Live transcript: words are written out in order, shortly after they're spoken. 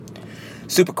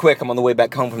Super quick, I'm on the way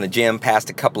back home from the gym, past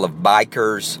a couple of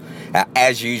bikers.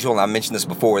 As usual, and I mentioned this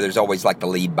before, there's always like the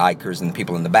lead bikers and the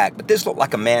people in the back. But this looked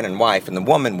like a man and wife, and the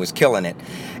woman was killing it.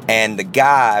 And the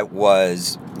guy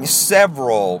was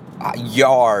several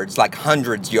yards, like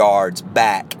hundreds yards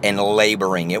back and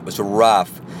laboring. It was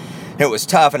rough. It was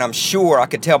tough, and I'm sure I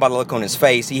could tell by the look on his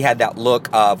face, he had that look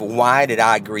of, why did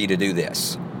I agree to do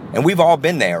this? And we've all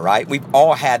been there, right? We've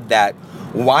all had that.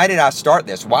 Why did I start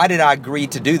this? Why did I agree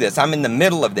to do this? I'm in the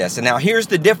middle of this. And now here's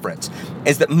the difference,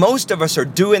 is that most of us are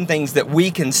doing things that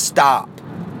we can stop.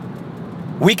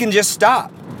 We can just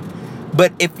stop.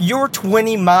 But if you're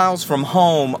 20 miles from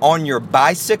home on your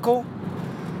bicycle,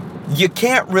 you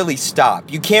can't really stop.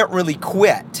 You can't really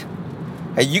quit.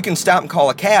 You can stop and call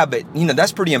a cab, but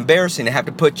that's pretty embarrassing to have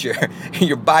to put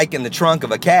your bike in the trunk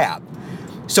of a cab.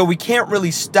 So we can't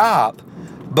really stop,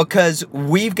 because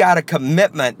we've got a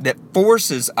commitment that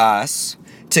forces us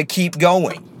to keep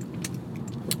going.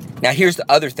 Now, here's the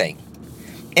other thing.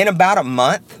 In about a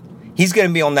month, he's going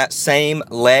to be on that same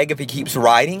leg if he keeps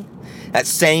riding, that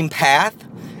same path,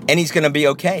 and he's going to be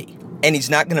okay. And he's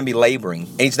not going to be laboring,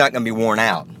 and he's not going to be worn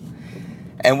out.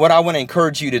 And what I want to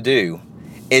encourage you to do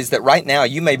is that right now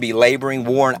you may be laboring,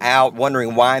 worn out,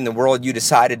 wondering why in the world you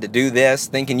decided to do this,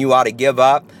 thinking you ought to give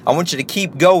up. I want you to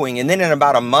keep going, and then in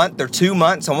about a month or 2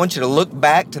 months, I want you to look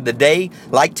back to the day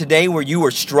like today where you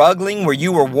were struggling, where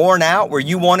you were worn out, where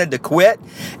you wanted to quit,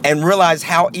 and realize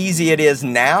how easy it is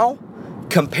now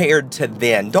compared to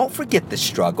then. Don't forget the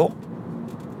struggle.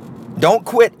 Don't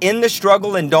quit in the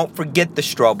struggle, and don't forget the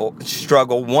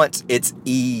struggle once it's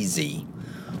easy,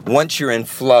 once you're in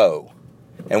flow.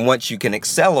 And once you can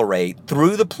accelerate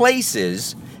through the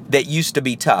places that used to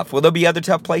be tough. Will there be other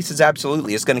tough places?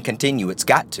 Absolutely. It's going to continue. It's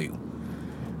got to.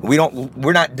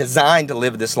 We're not designed to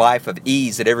live this life of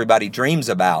ease that everybody dreams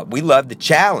about. We love the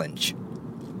challenge.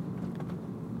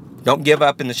 Don't give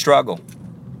up in the struggle.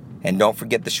 And don't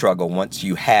forget the struggle once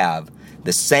you have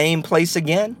the same place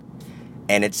again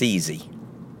and it's easy.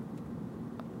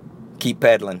 Keep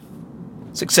pedaling.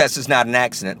 Success is not an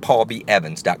accident.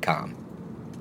 PaulBEvans.com.